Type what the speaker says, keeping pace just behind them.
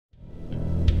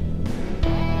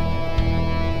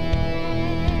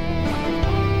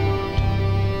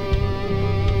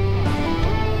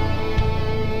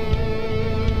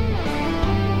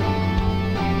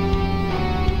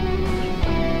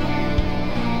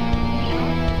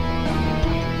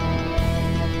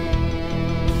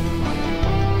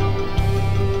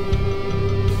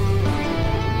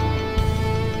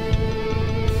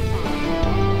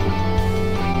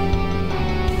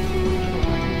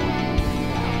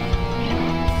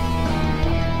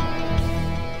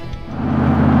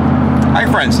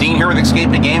friends, Dean here with Escape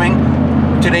to Gaming.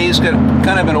 Today's got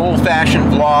kind of an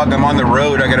old-fashioned vlog. I'm on the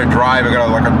road. I got to drive. I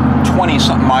got like a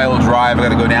 20-something mile drive. I got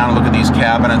to go down and look at these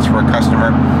cabinets for a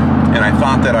customer. And I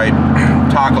thought that I'd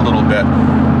talk a little bit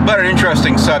about an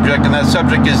interesting subject, and that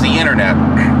subject is the internet.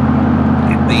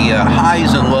 The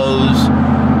highs and lows,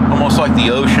 almost like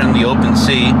the ocean, the open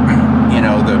sea. You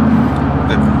know, the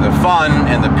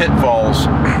fun and the pitfalls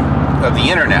of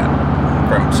the internet,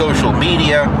 from social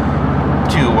media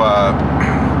to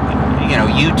you know,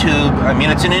 YouTube. I mean,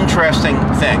 it's an interesting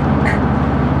thing.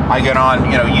 I got on,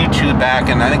 you know, YouTube back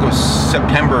in, I think it was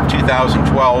September of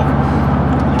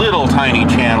 2012. Little tiny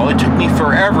channel. It took me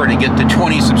forever to get to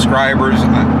 20 subscribers.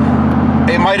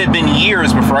 It might have been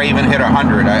years before I even hit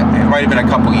 100. It might have been a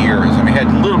couple years. I mean, I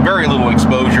had very little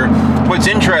exposure. What's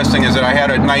interesting is that I had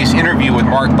a nice interview with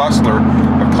Mark Bussler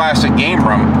of Classic Game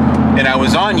Room, and I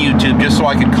was on YouTube just so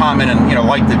I could comment and, you know,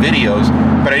 like the videos,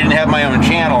 but I didn't have my own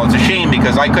channel. It's a shame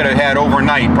because I could have had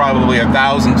overnight probably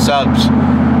 1,000 subs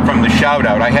from the shout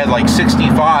out. I had like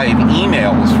 65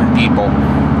 emails from people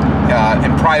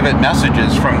and private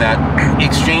messages from that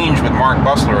exchange with Mark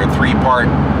Bussler, a 3-part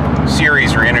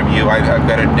series or interview. I've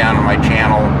got it down on my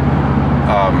channel.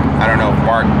 I don't know if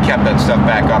Mark kept that stuff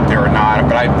back up there or not,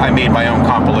 but I made my own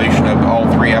compilation of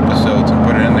all 3 episodes and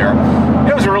put it in there.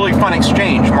 It was a really fun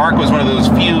exchange. Mark was one of those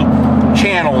few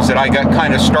channels that I got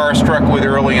kind of starstruck with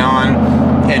early on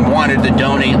and wanted to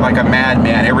donate like a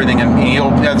madman. Everything, and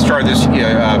he'll start this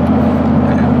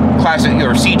classic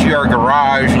or CGR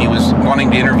garage, and he was wanting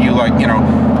to interview, like, you know,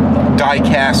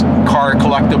 die-cast car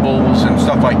collectibles and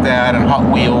stuff like that, and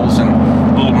Hot Wheels and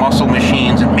little muscle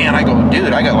machines. And man, I go,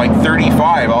 dude, I got like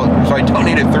 35. So I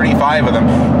donated 35 of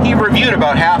them. He reviewed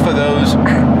about half of those.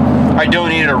 I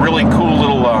donated a really cool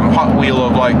little Hot Wheel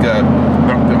of like the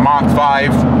Mach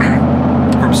 5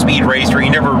 from Speed Racer. He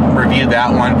never reviewed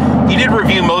that one. He did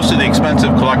review most of the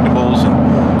expensive collectibles and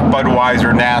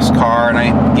Budweiser, NASCAR, and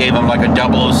I gave him like a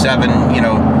 007, you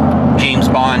know, James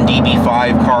Bond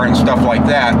DB5 car and stuff like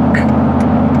that.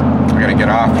 I gotta get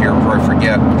off here before I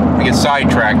forget. I get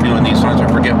sidetracked doing these ones. I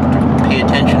forget to pay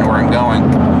attention to where I'm going.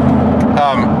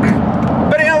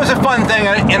 But you know, it was a fun thing,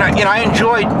 and I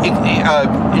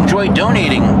enjoyed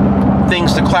donating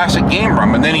things to Classic Game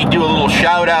Room. And then he'd do a little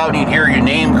shout out, and you'd hear your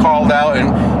name called out, and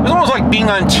it was almost like being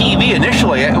on TV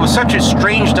initially. It was such a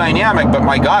strange dynamic. But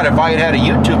my God, if I had a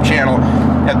YouTube channel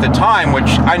at the time, which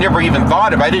I never even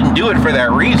thought of, I didn't do it for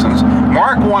that reasons.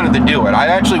 Mark wanted to do it. I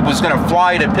actually was going to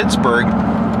fly to Pittsburgh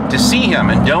to see him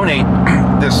and donate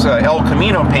this El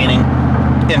Camino painting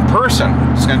in person.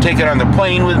 I was going to take it on the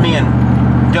plane with me and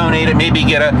donate it, maybe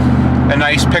get a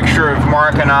nice picture of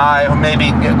Mark and I,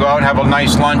 maybe go out and have a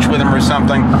nice lunch with him or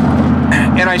something.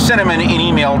 And I sent him an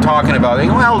email talking about it.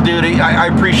 Well, dude, I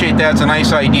appreciate that. It's a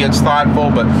nice idea. It's thoughtful,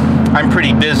 but I'm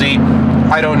pretty busy.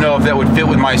 I don't know if that would fit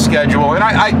with my schedule. And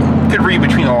I could read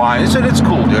between the lines. I said, it's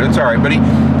cool, dude. It's all right. But he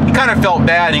kind of felt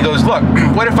bad. He goes, look,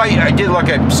 what if I did like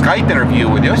a Skype interview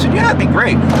with you? I said, yeah, that'd be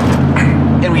great.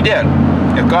 And we did.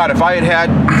 God, if I had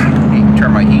let me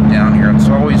turn my heat down here. It's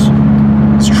always,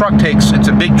 it's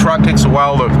a big truck, takes a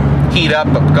while to heat up,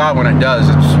 but God, when it does,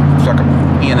 it's like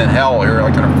being in hell here,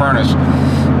 like in a furnace.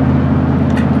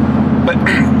 But,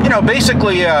 you know,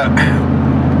 basically,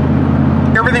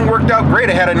 everything worked out great.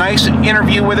 I had a nice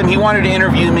interview with him. He wanted to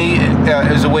interview me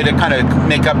as a way to kind of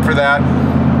make up for that.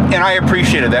 And I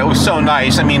appreciated that. It was so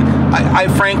nice. I mean, I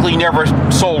frankly never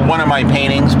sold one of my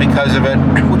paintings because of it,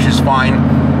 which is fine.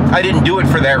 I didn't do it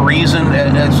for that reason.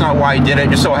 That's not why I did it.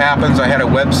 It just so happens I had a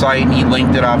website and he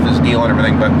linked it off his deal and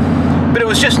everything. But it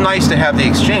was just nice to have the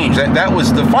exchange. That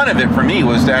was the fun of it for me,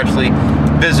 was to actually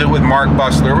visit with Mark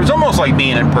Bussler. It was almost like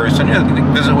being in person. You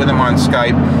know, visit with him on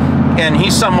Skype. And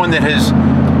he's someone that has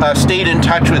stayed in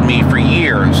touch with me for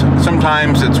years.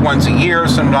 Sometimes it's once a year,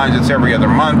 sometimes it's every other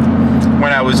month.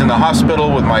 When I was in the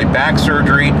hospital with my back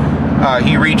surgery,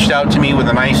 he reached out to me with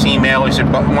a nice email. He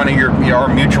said, one of our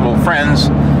mutual friends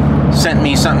sent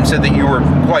me something, said that you were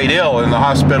quite ill in the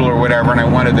hospital or whatever, and I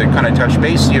wanted to kind of touch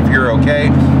base, see if you're okay.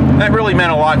 And that really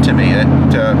meant a lot to me.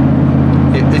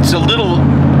 It's a little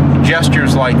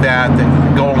gestures like that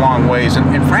go a long ways,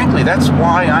 and frankly, that's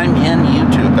why I'm in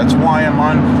YouTube. That's why I'm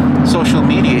on social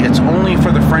media. It's only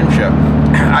for the friendship.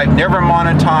 I've never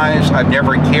monetized. I've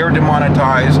never cared to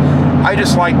monetize. I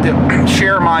just like to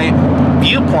share my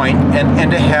viewpoint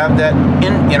and to have that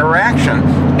interaction.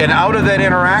 And out of that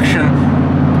interaction,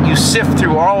 you sift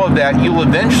through all of that, you'll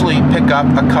eventually pick up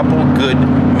a couple good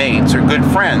mates or good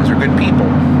friends or good people.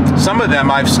 Some of them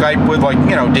I've Skyped with, like,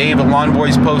 you know, Dave at Lawn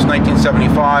Boys Post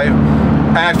 1975.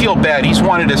 And I feel bad. He's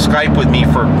wanted to Skype with me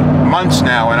for months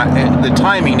now, and the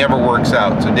timing never works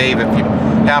out. So Dave, if you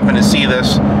happen to see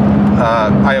this,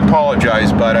 I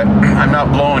apologize, but I'm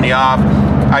not blowing you off.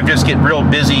 I just get real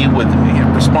busy with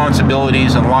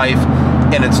responsibilities in life,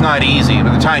 and it's not easy.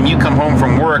 By the time you come home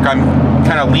from work, I'm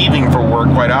kind of leaving for work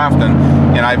quite often,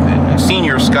 and I've seen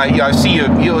your Skype. I see you.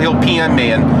 He'll PM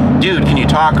me and, dude, can you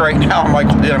talk right now? I'm like,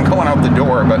 dude, I'm going out the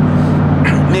door, but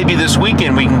maybe this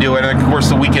weekend we can do it. And of course,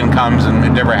 the weekend comes and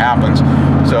it never happens.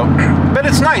 So, but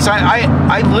it's nice.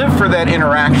 I live for that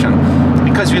interaction,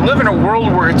 because we live in a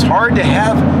world where it's hard to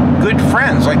have good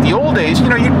friends. Like the old days,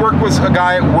 you'd work with a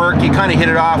guy at work, you kind of hit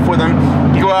it off with him.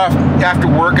 You go off after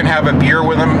work and have a beer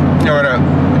with him, at a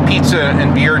pizza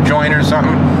and beer joint or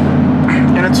something,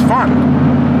 and it's fun.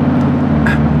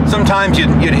 Sometimes you'd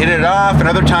hit it off, and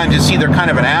other times you'd see they're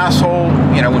kind of an asshole,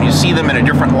 when you see them in a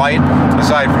different light,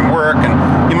 aside from work,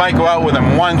 and you might go out with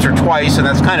them once or twice, and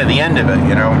that's kind of the end of it,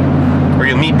 Or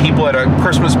you'll meet people at a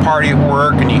Christmas party at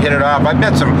work, and you hit it off. I've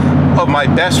met some of my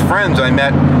best friends. I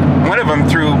met one of them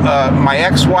through my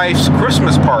ex-wife's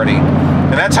Christmas party,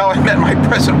 and that's how I met my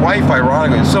present wife,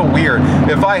 ironically. It's so weird.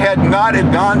 If I had not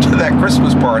gone to that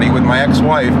Christmas party with my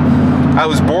ex-wife, I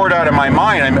was bored out of my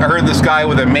mind. I heard this guy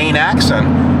with a Maine accent.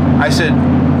 I said,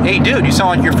 hey, dude, you sound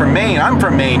like you're from Maine. I'm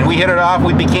from Maine. We hit it off.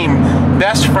 We became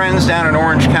best friends down in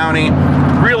Orange County.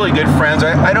 Really good friends.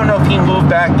 I don't know if he moved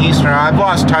back east or not. I've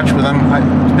lost touch with him.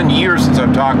 It's been years since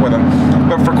I've talked with him.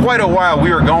 But for quite a while,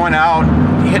 we were going out,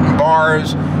 hitting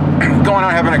bars, going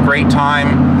out having a great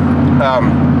time.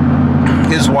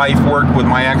 His wife worked with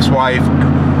my ex-wife.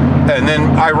 And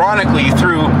then, ironically,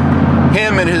 through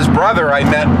him and his brother, I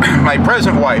met my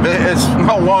present wife. It's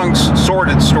a long,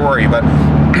 sordid story, but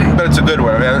it's a good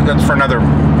one. That's for another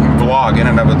vlog in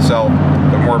and of itself,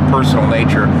 the more personal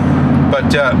nature.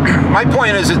 But my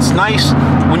point is, it's nice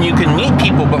when you can meet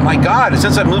people, but my God,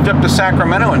 since I moved up to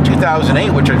Sacramento in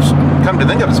 2008, which I've come to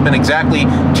think of, it's been exactly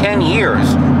 10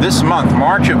 years this month.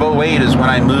 March of 08 is when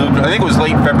I moved. I think it was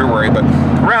late February, but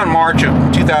around March of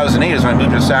 2008 is when I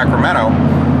moved to Sacramento.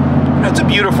 It's a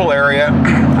beautiful area.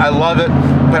 I love it,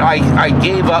 but I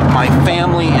gave up my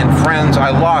family and friends.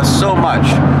 I lost so much.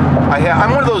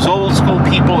 I'm one of those old school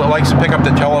people that likes to pick up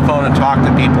the telephone and talk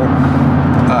to people.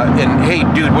 And hey,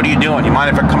 dude, what are you doing? You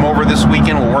mind if I come over this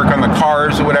weekend? We'll work on the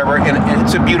cars or whatever. And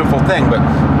it's a beautiful thing. But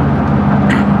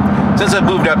since I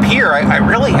moved up here, I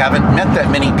really haven't met that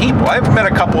many people. I've met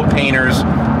a couple of painters.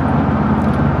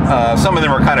 Some of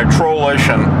them are kind of trollish,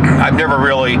 and I've never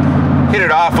really hit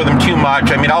it off with them too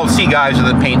much. I mean, I'll see guys with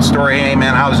a paint story. Hey,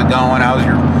 man, how's it going?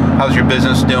 How's your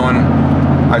business doing?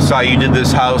 I saw you did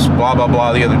this house, blah, blah,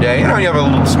 blah, the other day. You have a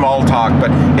little small talk, but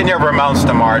it never amounts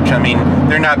to much. I mean,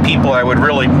 they're not people I would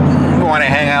really want to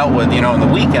hang out with, in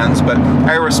the weekends, but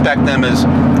I respect them as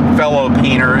fellow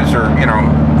painters or,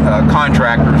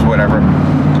 contractors, whatever.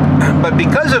 But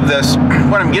because of this,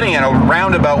 what I'm getting at in a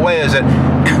roundabout way is that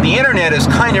the internet has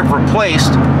kind of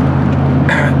replaced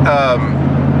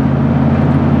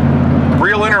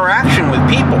real interaction with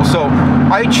people. So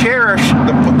I cherish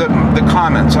the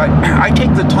comments. I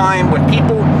take the time when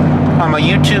people on my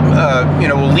YouTube,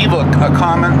 will leave a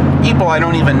comment, people I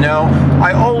don't even know.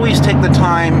 I always take the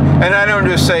time, and I don't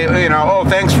just say, oh,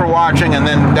 thanks for watching, and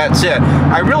then that's it.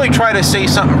 I really try to say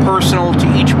something personal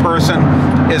to each person,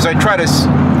 as I try to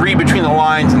read between the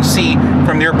lines and see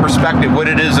from their perspective what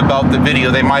it is about the video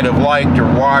they might have liked or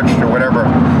watched or whatever.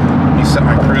 Let me set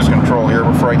my cruise control here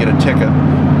before I get a ticket.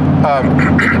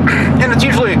 And it's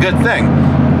usually a good thing.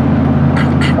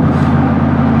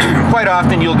 Quite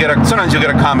often sometimes you'll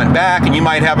get a comment back, and you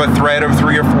might have a thread of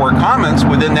 3 or 4 comments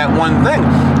within that one thing,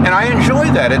 and I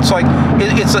enjoy that. It's like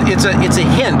it's a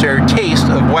hint or a taste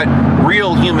of what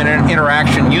real human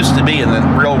interaction used to be in the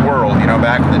real world,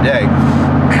 back in the day,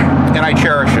 and I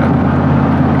cherish it.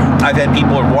 I've had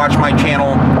people who have watched my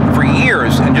channel for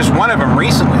years, and just one of them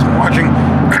recently has been watching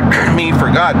me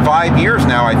for 5 years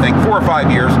now, I think, 4 or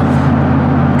 5 years.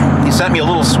 He sent me a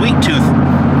little sweet tooth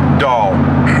doll.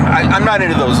 I'm not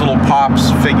into those little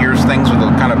pops figures, things with the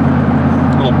kind of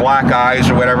little black eyes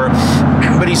or whatever,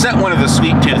 but he sent one of the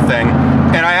sweet tooth thing,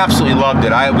 and I absolutely loved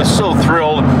it. I was so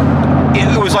thrilled.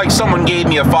 It was like someone gave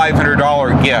me a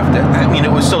 $500 gift. I mean,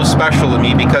 it was so special to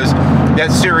me because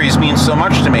that series means so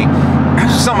much to me.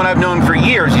 Someone I've known for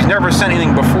years. He's never sent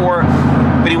anything before,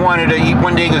 but he wanted to.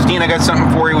 One day he goes, Dean, I got something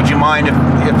for you. Would you mind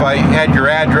if I had your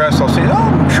address? I'll say,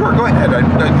 oh, sure, go ahead.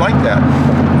 I'd like that.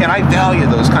 And I value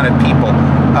those kind of people.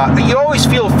 You always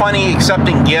feel funny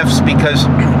accepting gifts because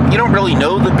you don't really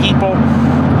know the people,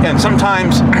 and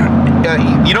sometimes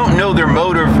you don't know their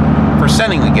motive for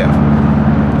sending the gift.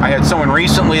 I had someone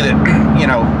recently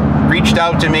that, reached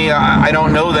out to me. I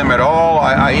don't know them at all.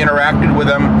 I interacted with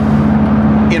them,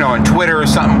 on Twitter or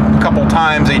something a couple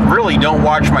times. They really don't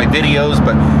watch my videos,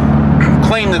 but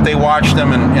claim that they watch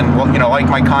them and you know, like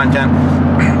my content.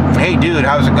 Hey dude,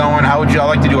 how's it going? How would you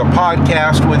like to do a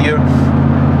podcast with you?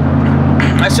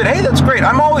 I said, hey, that's great.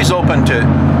 I'm always open to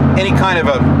any kind of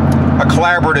a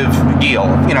collaborative deal.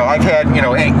 You know, I've had, you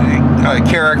know,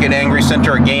 Carrick at Angry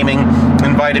Centaur Gaming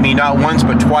invited me not once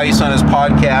but twice on his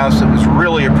podcast. It was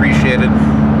really appreciated.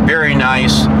 Very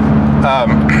nice.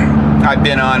 I've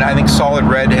been on, I think Solid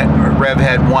Rev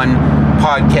had one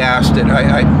podcast that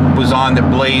I was on that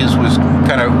Blaze was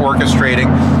kind of orchestrating,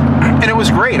 and it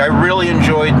was great. I really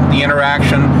enjoyed the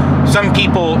interaction. Some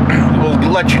people will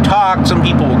let you talk, some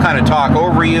people will kind of talk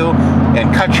over you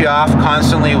and cut you off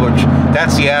constantly, which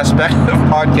that's the aspect of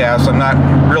podcasts I'm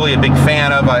not really a big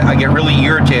fan of. I get really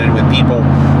irritated with people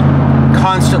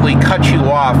constantly cut you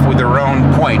off with their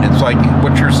own point. It's like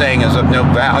what you're saying is of no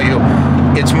value.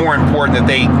 It's more important that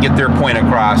they get their point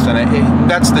across, and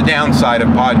that's the downside of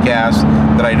podcasts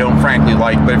that I don't frankly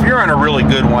like. But if you're on a really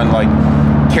good one like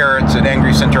Carrots at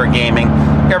Angry Centaur Gaming,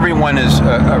 everyone is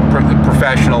a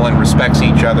professional and respects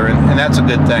each other, and that's a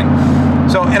good thing.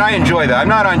 So, and I enjoy that. I'm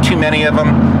not on too many of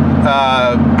them.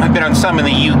 I've been on some in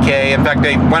the UK. In fact,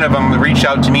 one of them reached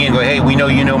out to me and go, hey, we know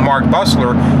you know Mark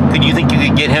Bustler. Could you think you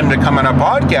could get him to come on a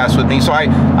podcast with me? So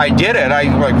I did it.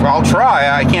 I'll try.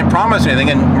 I can't promise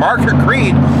anything. And Mark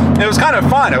agreed. It was kind of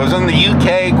fun. I was in the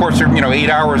UK, of course, you know, 8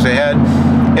 hours ahead.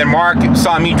 And Mark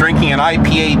saw me drinking an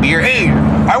IPA beer. Hey,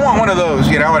 I want one of those,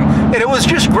 you know, and it was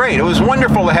just great. It was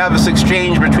wonderful to have this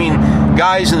exchange between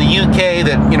guys in the UK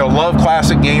that, you know, love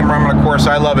classic game room, and of course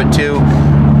I love it too.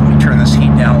 Let me turn this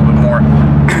heat down a little bit more.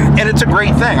 And it's a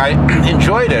great thing. I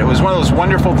enjoyed it. It was one of those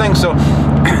wonderful things. So,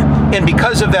 and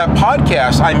because of that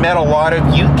podcast, I met a lot of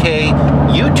UK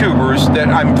YouTubers that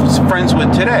I'm friends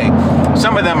with today.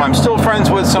 Some of them I'm still friends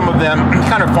with, some of them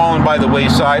kind of fallen by the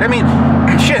wayside. I mean,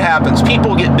 shit happens.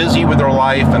 People get busy with their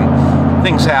life and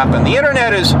things happen. The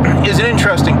internet is an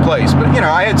interesting place, but you know,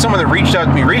 I had someone that reached out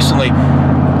to me recently,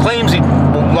 claims he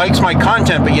likes my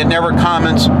content, but yet never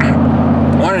comments,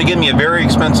 wanted to give me a very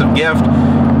expensive gift,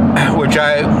 which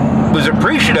I was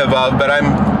appreciative of, but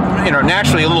I'm, you know,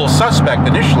 naturally a little suspect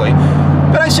initially.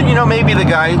 But I said, you know, maybe the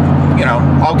guy, you know,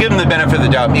 I'll give him the benefit of the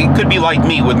doubt. It could be like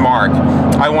me with Mark.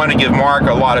 I want to give Mark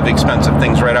a lot of expensive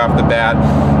things right off the bat,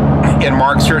 and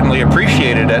Mark certainly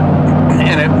appreciated it,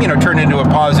 and it, you know, turned into a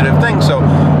positive thing. So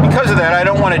because of that, I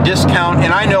don't want to discount,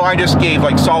 and I know I just gave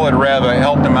like Solid Rev, I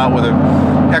helped him out with a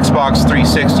Xbox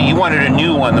 360. He wanted a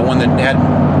new one, the one that had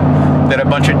a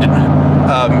bunch of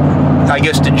I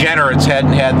guess degenerates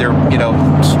hadn't had their, you know,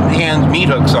 meat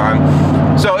hooks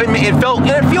on. So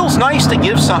it feels nice to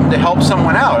give something to help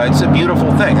someone out. It's a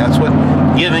beautiful thing. That's what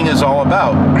giving is all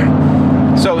about.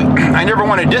 So I never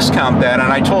want to discount that,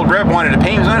 and I told Rev wanted to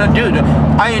pay me. I said, dude,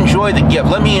 I enjoy the gift.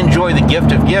 Let me enjoy the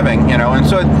gift of giving, you know. And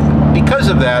so because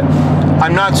of that,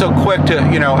 I'm not so quick to,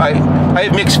 you know, I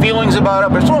have mixed feelings about it.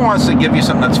 But if someone wants to give you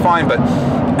something, that's fine. But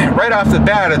right off the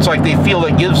bat, it's like they feel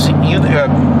it gives you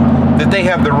that they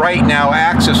have the right now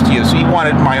access to you. So you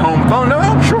wanted my home phone?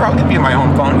 No, sure, I'll give you my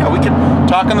home phone. Yeah, we can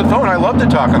talk on the phone. I love to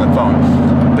talk on the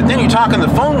phone. But then you talk on the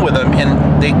phone with them,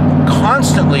 and they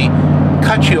constantly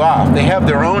cut you off. They have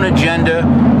their own agenda.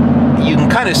 You can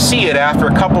kind of see it after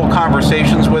a couple of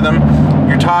conversations with them.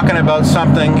 You're talking about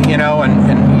something, you know,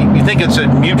 and you think it's a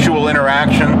mutual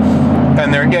interaction,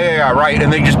 and they're yeah, right,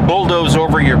 and they just bulldoze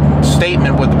over your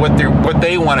statement with what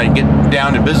they want to get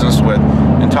down to business with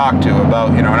and talk to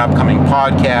about, you know, an upcoming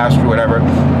podcast or whatever.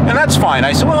 And that's fine.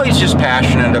 I said, well, he's just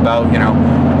passionate about, you know,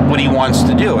 what he wants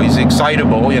to do. He's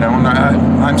excitable, you know, and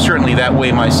I'm certainly that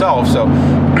way myself. So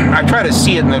I try to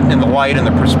see it in the light and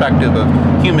the perspective of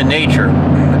human nature.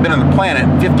 I've been on the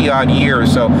planet 50 odd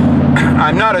years, so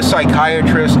I'm not a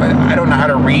psychiatrist. I don't know how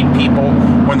to read people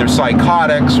when they're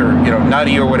psychotics or, you know,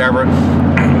 nutty or whatever.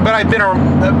 But I've been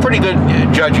a pretty good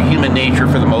judge of human nature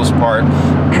for the most part.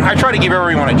 I try to give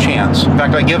everyone a chance. In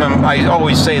fact, I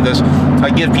always say this, I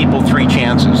give people 3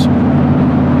 chances.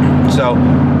 So,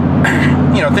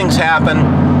 you know, things happen.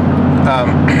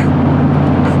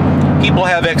 People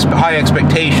have high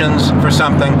expectations for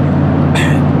something,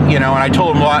 you know, and I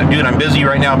told them a lot, dude, I'm busy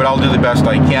right now, but I'll do the best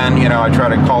I can. You know, I try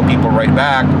to call people right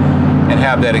back and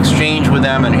have that exchange with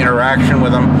them and interaction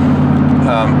with them.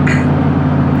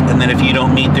 And then if you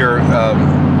don't meet their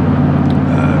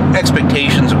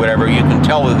expectations or whatever, you can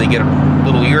tell that they get a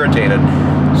little irritated.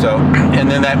 So, and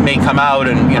then that may come out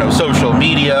in, you know, social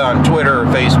media, on Twitter or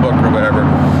Facebook or whatever.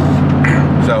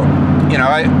 So, you know,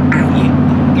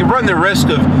 you run the risk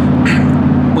of,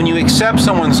 when you accept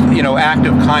someone's, you know, act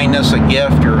of kindness, a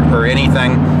gift or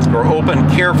anything, or open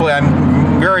carefully,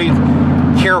 I'm very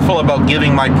careful about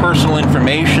giving my personal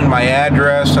information, my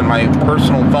address and my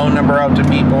personal phone number out to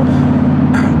people.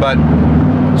 But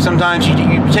sometimes you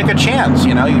take a chance,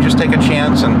 you know, you just take a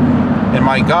chance, and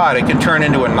my God, it can turn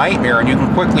into a nightmare, and you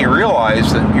can quickly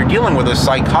realize that you're dealing with a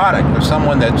psychotic, or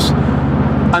someone that's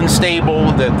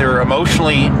unstable, that they're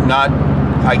emotionally not,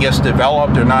 I guess,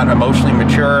 developed, or not emotionally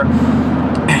mature,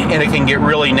 and it can get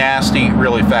really nasty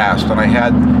really fast. And I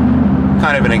had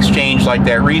kind of an exchange like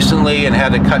that recently, and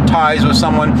had to cut ties with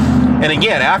someone. And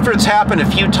again, after it's happened a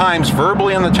few times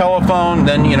verbally on the telephone,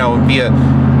 then, you know, via,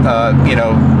 you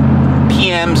know,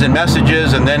 PMs and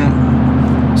messages, and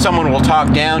then someone will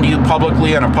talk down to you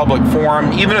publicly on a public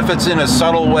forum, even if it's in a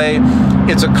subtle way.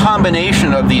 It's a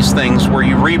combination of these things where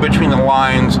you read between the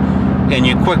lines and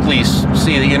you quickly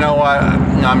see that, you know what,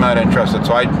 no, I'm not interested.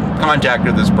 So I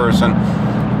contacted this person,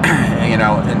 you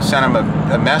know, and sent him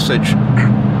a message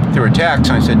through a text,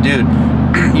 and I said, dude,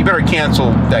 you better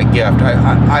cancel that gift.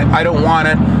 I don't want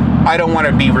it. I don't want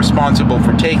to be responsible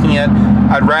for taking it.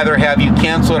 I'd rather have you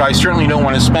cancel it. I certainly don't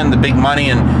want to spend the big money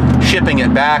in shipping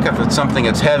it back if it's something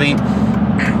that's heavy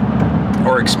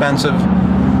or expensive.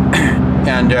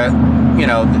 And, you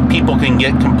know, people can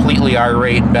get completely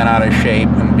irate and bent out of shape,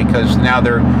 and because now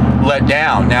they're let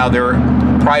down. Now their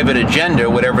private agenda,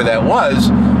 whatever that was,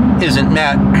 isn't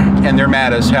met, and they're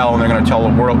mad as hell, and they're going to tell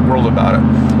the world about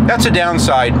it. That's a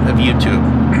downside of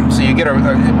YouTube. So you get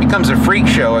it becomes a freak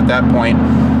show at that point.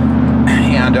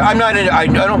 And I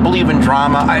don't believe in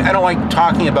drama. I don't like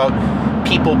talking about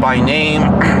people by name.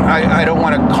 I don't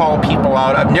want to call people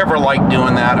out. I've never liked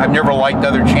doing that. I've never liked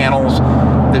other channels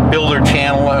that build their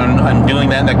channel on doing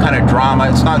that kind of drama.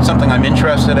 It's not something I'm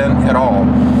interested in at all.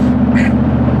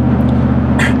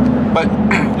 But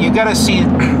you got to see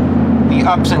the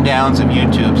ups and downs of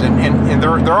YouTube's, and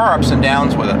there are ups and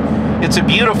downs with it. It's a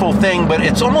beautiful thing, but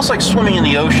it's almost like swimming in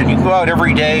the ocean. You can go out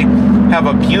every day, have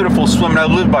a beautiful swim. And I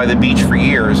lived by the beach for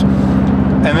years.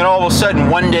 And then all of a sudden,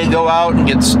 one day go out and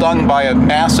get stung by a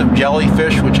massive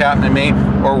jellyfish, which happened to me.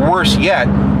 Or worse yet,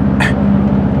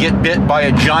 get bit by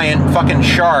a giant fucking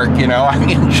shark, you know, I'm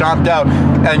getting chomped out.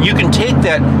 And you can take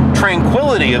that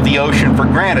tranquility of the ocean for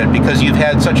granted because you've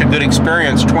had such a good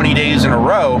experience 20 days in a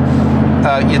row.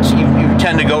 You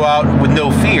tend to go out with no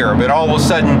fear, but all of a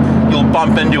sudden you'll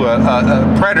bump into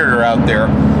a predator out there.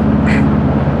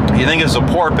 You think it's a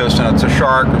porpoise and it's a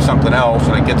shark or something else,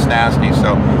 and it gets nasty.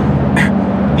 So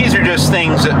these are just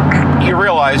things that you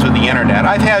realize with the internet.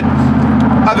 I've had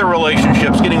other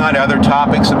relationships, getting onto other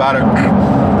topics about it,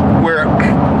 where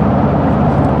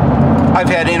I've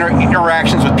had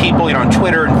interactions with people, you know, on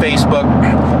Twitter and Facebook,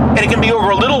 and it can be over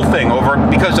a little thing,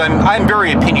 because I'm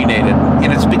very opinionated,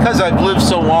 and it's because I've lived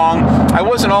so long. I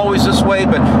wasn't always this way,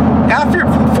 but after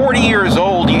 40 years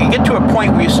old, you get to a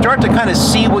point where you start to kind of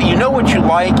see what you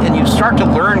like, and you start to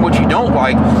learn what you don't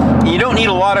like. And you don't need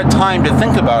a lot of time to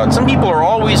think about it. Some people are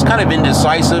always kind of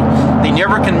indecisive. They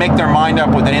never can make their mind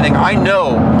up with anything. I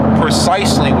know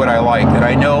precisely what I like, and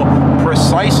I know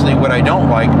precisely what I don't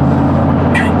like.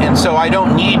 And so I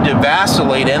don't need to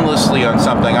vacillate endlessly on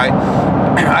something.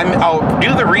 I'll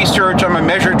do the research. I'm a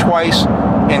measure twice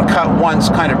and cut once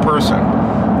kind of person.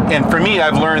 And for me,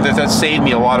 I've learned that saved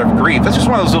me a lot of grief. That's just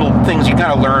one of those little things you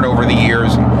kind of learn over the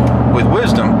years with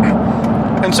wisdom.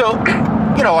 And so,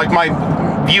 you know, like my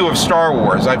view of Star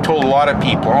Wars, I've told a lot of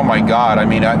people, oh my God, I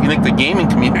mean, you think the gaming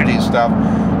community stuff,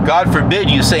 God forbid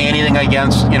you say anything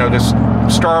against, you know, just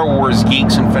Star Wars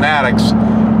geeks and fanatics.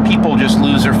 People just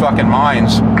lose their fucking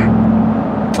minds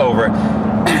over it.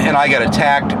 And I got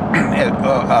attacked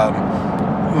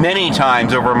many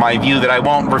times over my view that I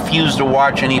won't refuse to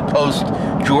watch any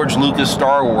post-George Lucas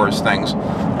Star Wars things.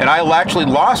 And I actually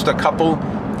lost a couple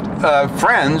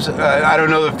friends. I don't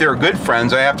know if they're good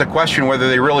friends. I have to question whether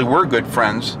they really were good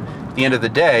friends at the end of the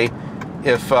day,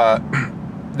 if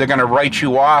they're going to write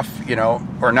you off, you know,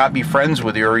 or not be friends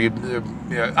with you, or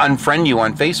unfriend you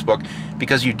on Facebook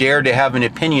because you dared to have an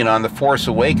opinion on The Force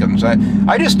Awakens.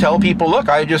 I just tell people, look,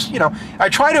 I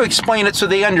try to explain it so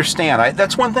they understand.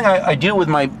 That's one thing I do with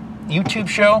my YouTube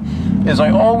show, is I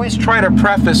always try to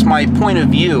preface my point of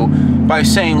view by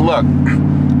saying, look,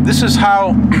 this is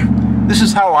how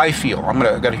I feel.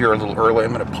 I got here a little early.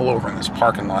 I'm going to pull over in this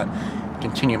parking lot,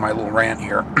 continue my little rant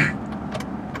here.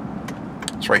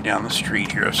 It's right down the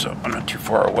street here, so I'm not too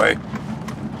far away.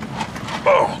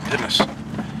 Oh, goodness.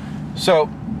 So,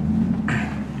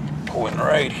 pulling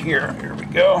right here. Here we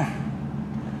go.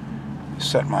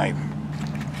 Set my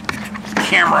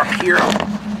camera up here.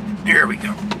 There we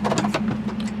go.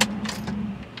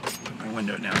 Put my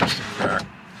window down just a crack.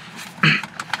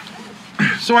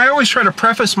 So I always try to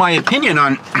preface my opinion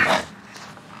on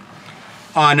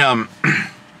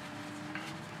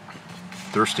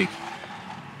thirsty.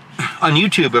 on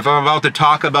YouTube, if I'm about to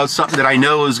talk about something that I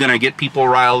know is going to get people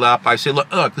riled up, I say, look,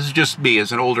 this is just me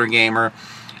as an older gamer.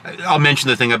 I'll mention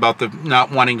the thing about the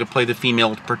not wanting to play the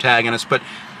female protagonist, but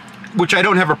which I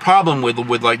don't have a problem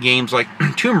with like games like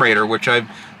Tomb Raider, which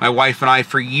my wife and I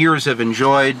for years have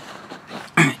enjoyed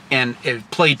and have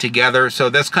played together. So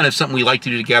that's kind of something we like to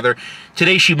do together.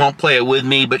 Today she won't play it with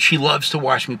me, but she loves to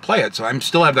watch me play it. So I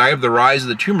have the Rise of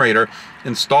the Tomb Raider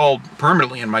installed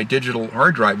permanently in my digital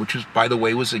hard drive, which is, by the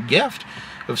way, was a gift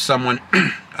of someone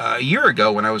a year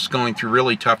ago when I was going through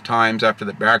really tough times after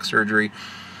the back surgery.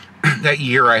 That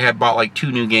year I had bought like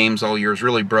 2 new games all year. I was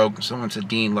really broke. Someone said,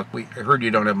 Dean, look, I heard you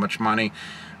don't have much money.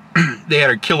 They had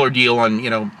a killer deal on,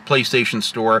 PlayStation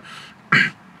Store.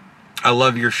 I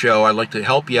love your show. I'd like to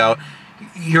help you out.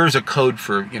 Here's a code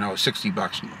for, $60.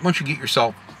 Why don't you get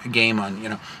yourself a game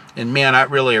on, And man, I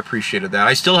really appreciated that.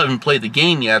 I still haven't played the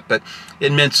game yet, but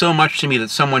it meant so much to me that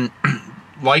someone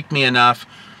liked me enough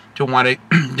to want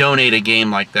to donate a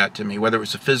game like that to me. Whether it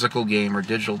was a physical game or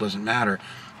digital, doesn't matter.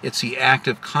 It's the act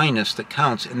of kindness that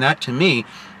counts, and that to me,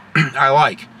 I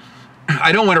like.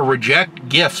 I don't want to reject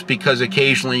gifts because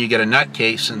occasionally you get a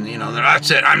nutcase and,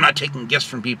 that's it, I'm not taking gifts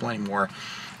from people anymore,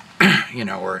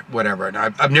 or whatever. And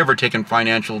I've never taken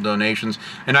financial donations,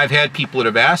 and I've had people that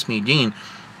have asked me, Dean,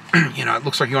 it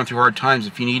looks like you're going through hard times.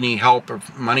 If you need any help or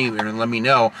money, let me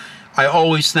know. I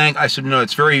always I said, no,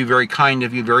 it's very, very kind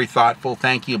of you, very thoughtful,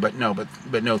 thank you, but no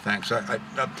thanks.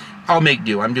 I'll make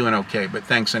do. I'm doing okay, but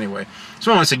thanks anyway.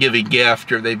 Someone wants to give a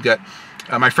gift, or they've got,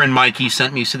 my friend Mike, he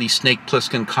sent me these Snake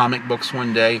Plissken comic books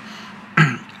one day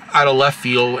out of left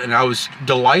field, and I was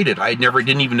delighted. I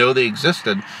didn't even know they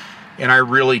existed, and I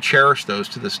really cherish those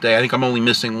to this day. I think I'm only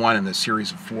missing one in this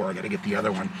series of 4. I got to get the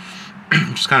other one,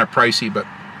 which is kind of pricey, but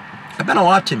it meant a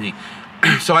lot to me.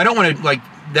 So I don't want to,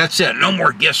 that's it, no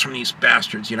more gifts from these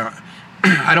bastards,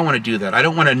 I don't want to do that. I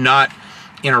don't want to not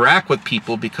interact with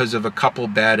people because of a couple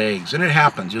bad eggs. And it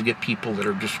happens. You'll get people that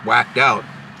are just whacked out.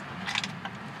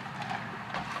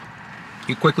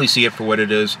 You quickly see it for what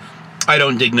it is. I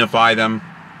don't dignify them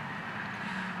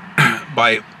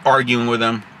by arguing with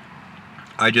them.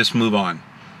 I just move on.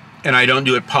 And I don't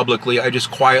do it publicly. I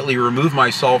just quietly remove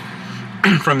myself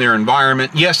from their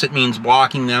environment. Yes, it means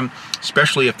blocking them,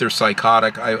 especially if they're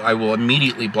psychotic. I will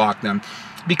immediately block them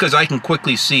because I can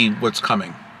quickly see what's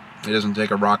coming. It doesn't take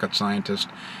a rocket scientist.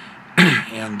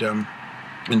 And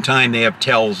in time they have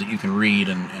tells that you can read,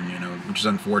 and which is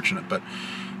unfortunate. But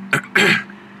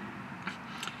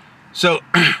so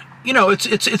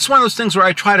it's one of those things where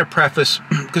I try to preface,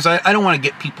 because I don't want to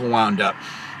get people wound up.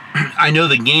 I know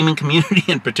the gaming community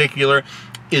in particular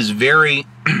is very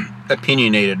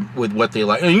opinionated with what they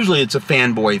like. And usually it's a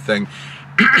fanboy thing.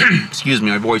 Excuse me,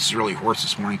 my voice is really hoarse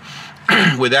this morning.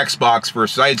 With Xbox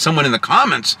versus, I had someone in the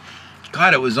comments,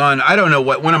 God, it was on, I don't know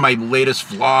what, one of my latest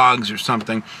vlogs or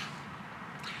something,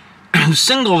 who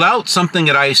singled out something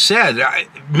that I said. I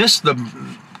missed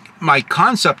my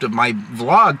concept of my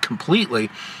vlog completely,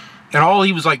 and all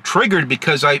he was triggered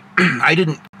because I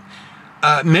didn't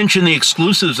mention the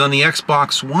exclusives on the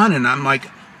Xbox One, and I'm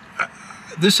like,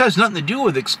 this has nothing to do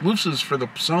with exclusives for the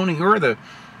Sony or the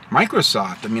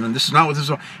Microsoft. I mean, this is not what this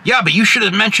is. Yeah, but you should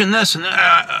have mentioned this. And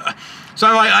so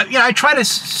I'm like, I try to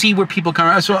see where people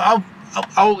come. So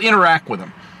I'll interact with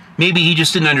them. Maybe he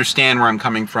just didn't understand where I'm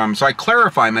coming from. So I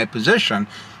clarify my position,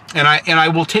 and I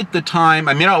will take the time.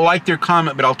 I may not like their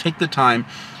comment, but I'll take the time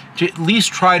to at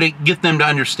least try to get them to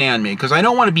understand me, because I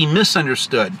don't want to be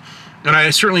misunderstood, and I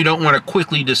certainly don't want to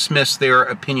quickly dismiss their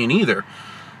opinion either.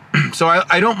 So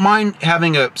I don't mind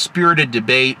having a spirited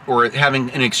debate or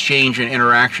having an exchange and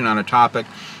interaction on a topic.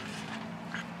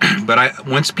 But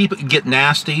once people get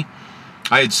nasty,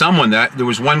 I had someone there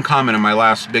was one comment in my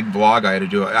last big vlog I had to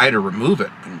do. I had to remove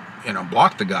it and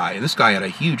block the guy. And this guy had a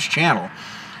huge channel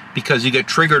because he got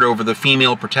triggered over the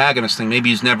female protagonist thing. Maybe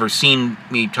he's never seen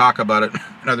me talk about it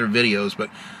in other videos, but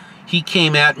he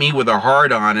came at me with a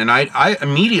hard-on, and I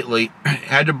immediately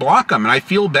had to block him, and I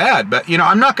feel bad. But,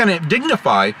 I'm not going to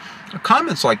dignify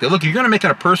comments like that. Look, you're going to make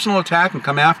it a personal attack and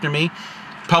come after me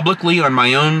publicly on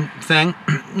my own thing?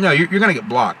 No, you're going to get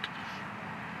blocked.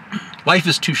 Life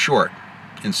is too short,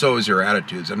 and so is your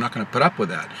attitudes. I'm not going to put up with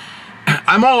that.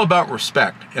 I'm all about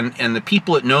respect, and the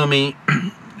people that know me,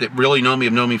 that really know me,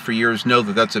 have known me for years, know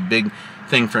that that's a big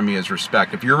thing for me, is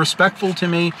respect. If you're respectful to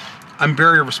me, I'm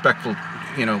very respectful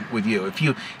with you. If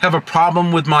you have a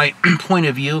problem with my point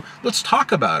of view, let's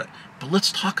talk about it. But let's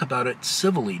talk about it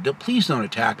civilly. Please don't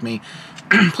attack me.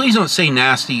 Please don't say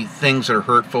nasty things that are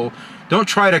hurtful. Don't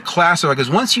try to classify, because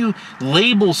once you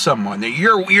label someone that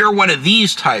you're one of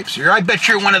these types, I bet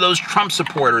you're one of those Trump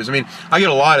supporters. I mean, I get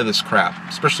a lot of this crap,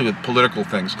 especially with political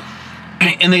things.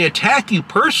 and they attack you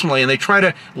personally, and they try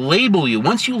to label you.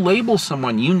 Once you label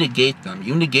someone, you negate them.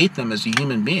 You negate them as a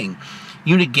human being.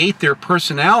 You negate their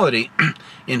personality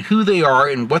and who they are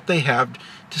and what they have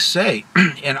to say.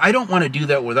 And I don't want to do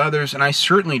that with others, and I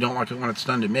certainly don't like it when it's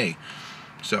done to me.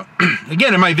 So,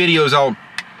 again, in my videos,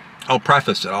 I'll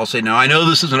preface it. I'll say, now, I know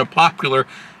this isn't a popular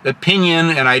opinion,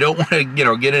 and I don't want to,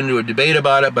 get into a debate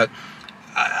about it, but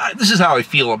this is how I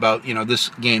feel about, this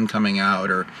game coming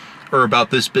out, or about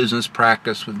this business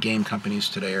practice with game companies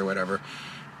today, or whatever.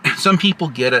 Some people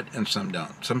get it and some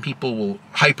don't. Some people will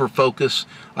hyper-focus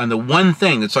on the one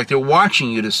thing. It's like they're watching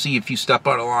you to see if you step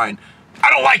out of line. I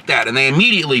don't like that. And they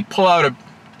immediately pull out a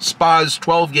Spaz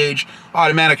 12-gauge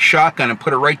automatic shotgun and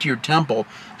put it right to your temple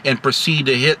and proceed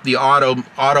to hit the auto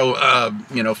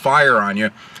fire on you,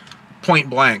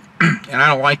 point blank. And I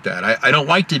don't like that. I don't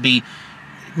like to be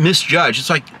misjudged.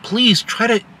 It's like, please try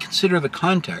to consider the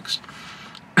context.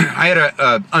 I had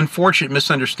a unfortunate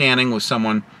misunderstanding with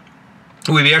someone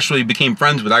who we actually became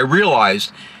friends with. I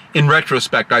realized, in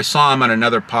retrospect, I saw him on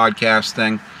another podcast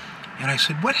thing, and I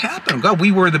said, what happened? God,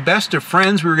 we were the best of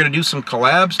friends. We were going to do some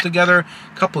collabs together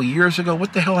a couple of years ago.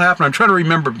 What the hell happened? I'm trying to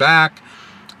remember back,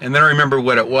 and then I remember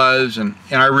what it was, and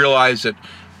I realized that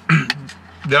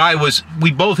we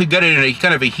both had got in a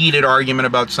kind of a heated argument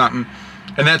about something,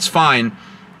 and that's fine.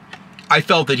 I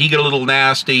felt that he got a little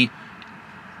nasty,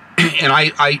 and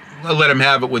I let him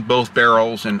have it with both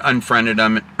barrels and unfriended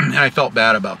him, and I felt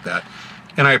bad about that.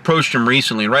 And I approached him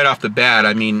recently, and right off the bat,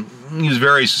 I mean, he was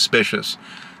very suspicious.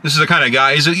 This is the kind of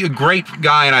guy, he's a great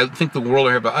guy, and I think the world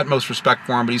will have the utmost respect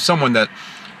for him, but he's someone that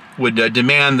would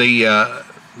demand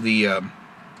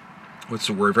what's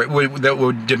the word, that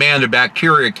would demand a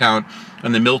bacteria count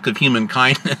on the milk of human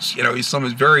kindness. He's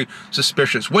someone who's very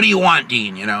suspicious. What do you want,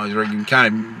 Dean? He's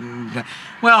kind of,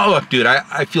 well, look, dude,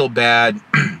 I feel bad.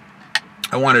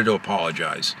 I wanted to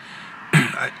apologize.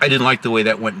 I didn't like the way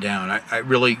that went down. I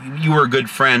really, you were a good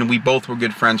friend. We both were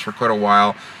good friends for quite a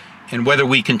while. And whether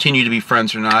we continue to be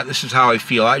friends or not, this is how I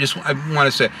feel. I want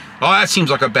to say, oh, that seems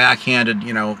like a backhanded,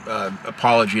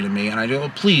 apology to me. And I go,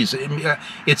 well, please,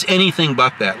 it's anything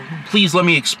but that. Please let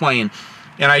me explain.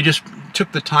 And I just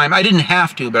took the time. I didn't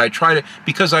have to, but I tried to,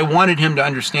 because I wanted him to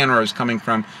understand where I was coming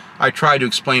from. I tried to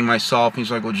explain myself.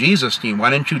 He's like, well, Jesus, Dean, why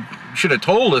didn't you should have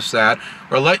told us that,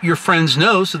 or let your friends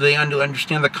know so they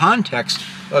understand the context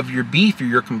of your beef or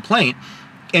your complaint.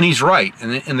 And he's right.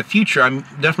 And in the future, I'm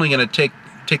definitely going to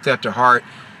take that to heart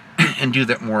and do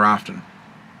that more often.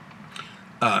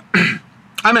 I'm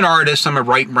an artist. I'm a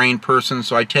right-brain person,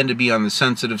 so I tend to be on the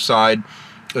sensitive side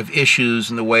of issues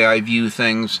and the way I view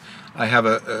things. I have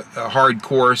a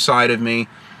hardcore side of me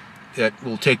that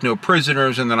will take no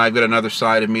prisoners, and then I've got another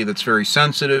side of me that's very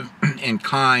sensitive and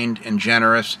kind and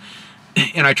generous,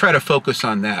 and I try to focus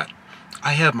on that.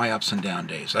 I have my ups and down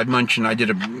days. I've mentioned I did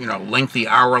a lengthy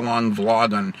hour-long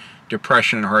vlog on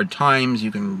depression and hard times.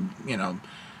 You can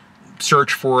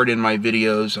search for it in my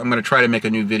videos. I'm going to try to make a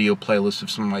new video playlist of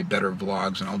some of my better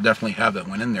vlogs, and I'll definitely have that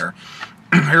one in there.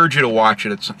 I urge you to watch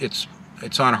it.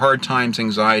 It's on hard times,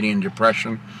 anxiety, and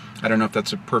depression. I don't know if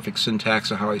that's a perfect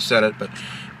syntax of how I said it, but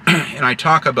and I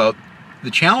talk about the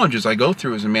challenges I go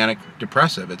through as a manic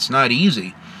depressive. It's not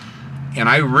easy, and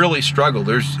I really struggle.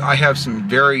 I have some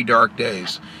very dark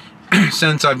days.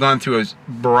 Since I've gone through a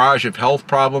barrage of health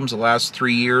problems the last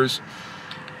 3 years,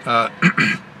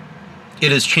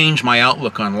 it has changed my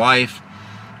outlook on life.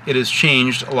 It has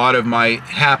changed a lot of my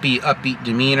happy, upbeat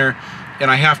demeanor, and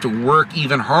I have to work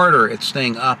even harder at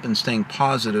staying up and staying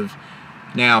positive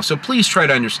now. So please try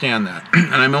to understand that.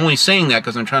 And I'm only saying that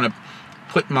because I'm trying to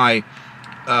put my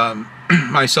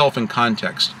myself in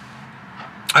context.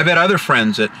 I've had other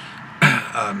friends that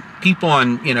people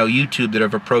on YouTube that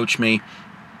have approached me,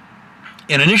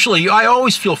 and initially I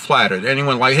always feel flattered.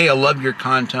 Anyone like, hey, I love your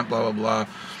content, blah blah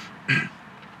blah.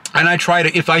 And I try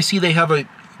to, if I see they have a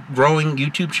growing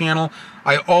YouTube channel,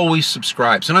 I always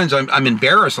subscribe. Sometimes I'm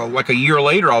embarrassed. Like a year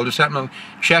later, I'll just happen to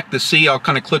check to see. I'll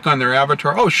kind of click on their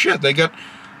avatar. Oh shit, they got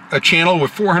a channel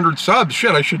with 400 subs.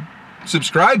 Shit, I should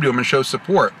subscribe to them and show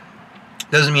support.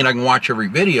 Doesn't mean I can watch every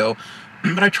video,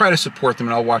 but I try to support them,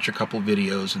 and I'll watch a couple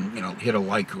videos and hit a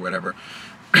like or whatever.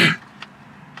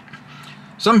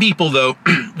 Some people though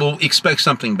will expect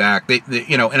something back.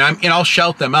 And I'll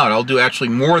shout them out. I'll do actually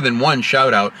more than one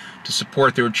shout out to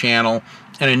support their channel.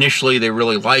 And initially they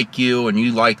really like you and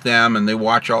you like them, and they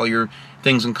watch all your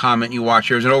things and comment, you watch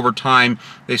yours, and over time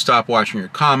they stop watching your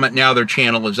comment. Now their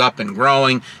channel is up and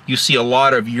growing. You see a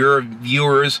lot of your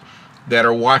viewers that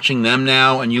are watching them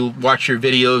now, and you'll watch your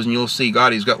videos and you'll see,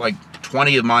 God, he's got like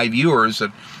 20 of my viewers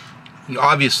that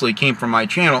obviously came from my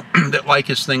channel that like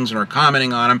his things and are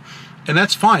commenting on them. And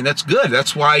that's fine. That's good.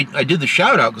 That's why I did the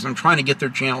shout out, because I'm trying to get their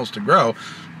channels to grow.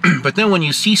 But then when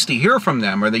you cease to hear from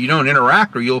them, or that you don't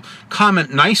interact, or you'll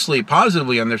comment nicely,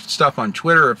 positively on their stuff on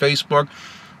Twitter or Facebook,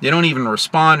 they don't even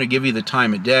respond or give you the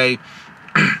time of day.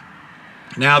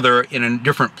 Now they're in a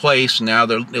different place. Now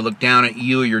they look down at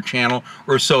you or your channel,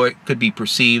 or so it could be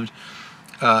perceived.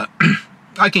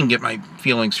 I can get my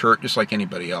feelings hurt just like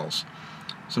anybody else.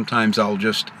 Sometimes I'll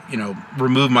just, you know,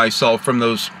 remove myself from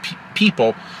those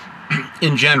people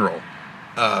in general.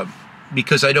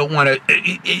 Because I don't want to,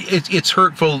 it's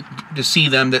hurtful to see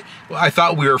them that I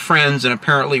thought we were friends and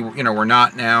apparently, you know, we're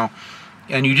not now.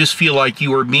 And you just feel like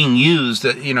you were being used,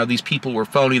 that, you know, these people were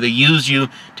phony. They use you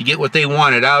to get what they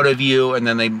wanted out of you, and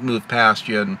then they move past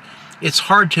you. And it's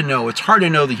hard to know. It's hard to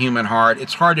know the human heart.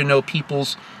 It's hard to know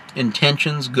people's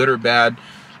intentions, good or bad.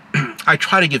 I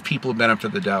try to give people a benefit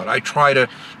of the doubt. I try to,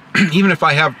 even if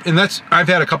I have, and I've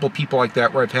had a couple people like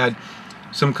that where I've had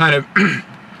some kind of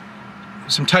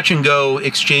some touch and go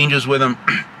exchanges with them,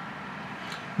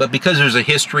 but because there's a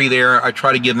history there, I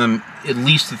try to give them at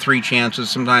least the 3 chances,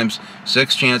 sometimes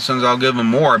 6 chances. Sometimes I'll give them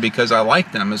more because I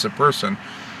like them as a person.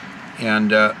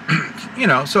 And you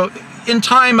know, so in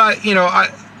time,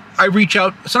 I reach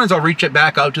out. Sometimes I'll reach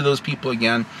back out to those people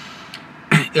again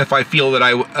if I feel that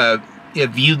I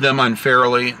have viewed them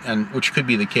unfairly, and which could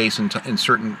be the case in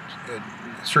certain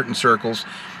circles.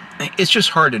 It's just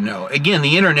hard to know. Again,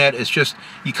 the internet is just,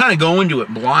 you kind of go into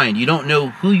it blind. You don't know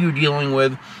who you're dealing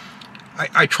with.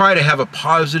 I try to have a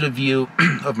positive view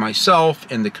of myself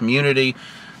and the community,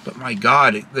 but my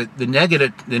God, the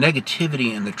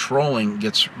negativity and the trolling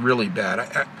gets really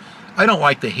bad. I don't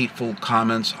like the hateful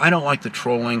comments. I don't like the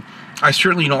trolling. I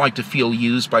certainly don't like to feel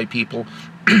used by people.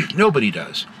 Nobody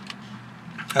does.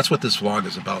 That's what this vlog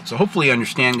is about. So hopefully you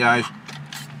understand, guys.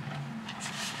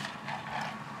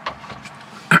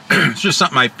 It's just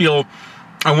something I feel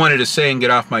I wanted to say and get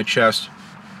off my chest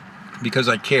because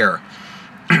I care.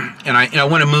 And I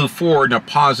want to move forward in a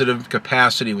positive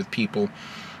capacity with people.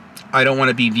 I don't want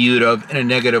to be viewed in a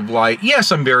negative light.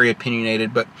 Yes, I'm very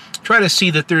opinionated, but try to see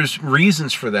that there's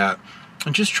reasons for that.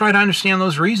 And just try to understand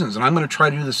those reasons. And I'm going to try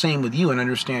to do the same with you and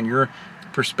understand your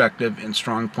perspective and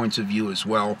strong points of view as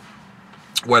well.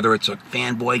 Whether it's a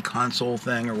fanboy console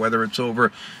thing, or whether it's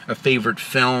over a favorite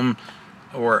film,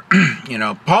 or, you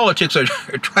know, politics I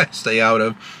try to stay out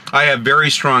of. I have very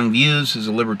strong views as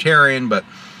a libertarian, but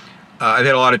I've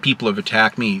had a lot of people have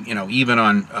attacked me, you know, even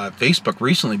on Facebook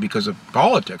recently because of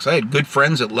politics. I had good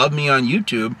friends that loved me on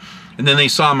YouTube, and then they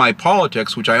saw my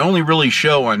politics, which I only really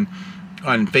show on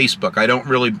Facebook. I don't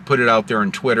really put it out there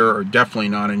on Twitter, or definitely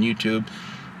not on YouTube.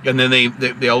 And then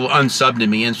they'll unsub to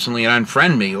me instantly and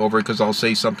unfriend me over because I'll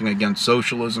say something against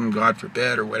socialism, God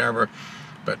forbid, or whatever.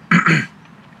 But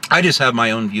I just have my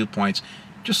own viewpoints,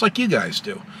 just like you guys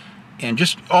do. And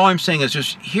just all I'm saying is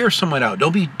just hear someone out.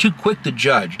 Don't be too quick to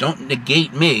judge. Don't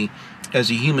negate me as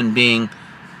a human being.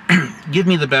 Give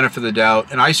me the benefit of the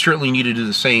doubt, and I certainly need to do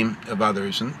the same of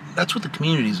others. And that's what the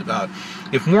community is about.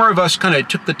 If more of us kind of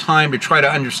took the time to try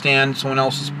to understand someone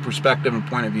else's perspective and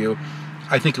point of view,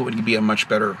 I think it would be a much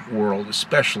better world,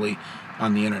 especially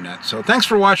on the internet. So thanks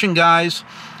for watching, guys.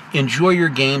 Enjoy your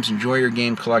games, enjoy your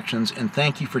game collections, and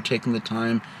thank you for taking the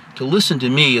time to listen to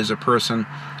me as a person,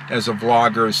 as a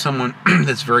vlogger, as someone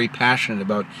that's very passionate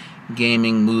about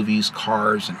gaming, movies,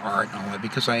 cars, and art and all that,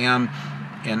 because I am,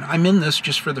 and I'm in this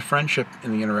just for the friendship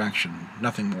and the interaction,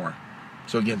 nothing more.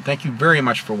 So again, thank you very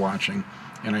much for watching,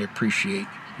 and I appreciate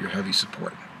your heavy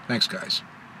support. Thanks, guys.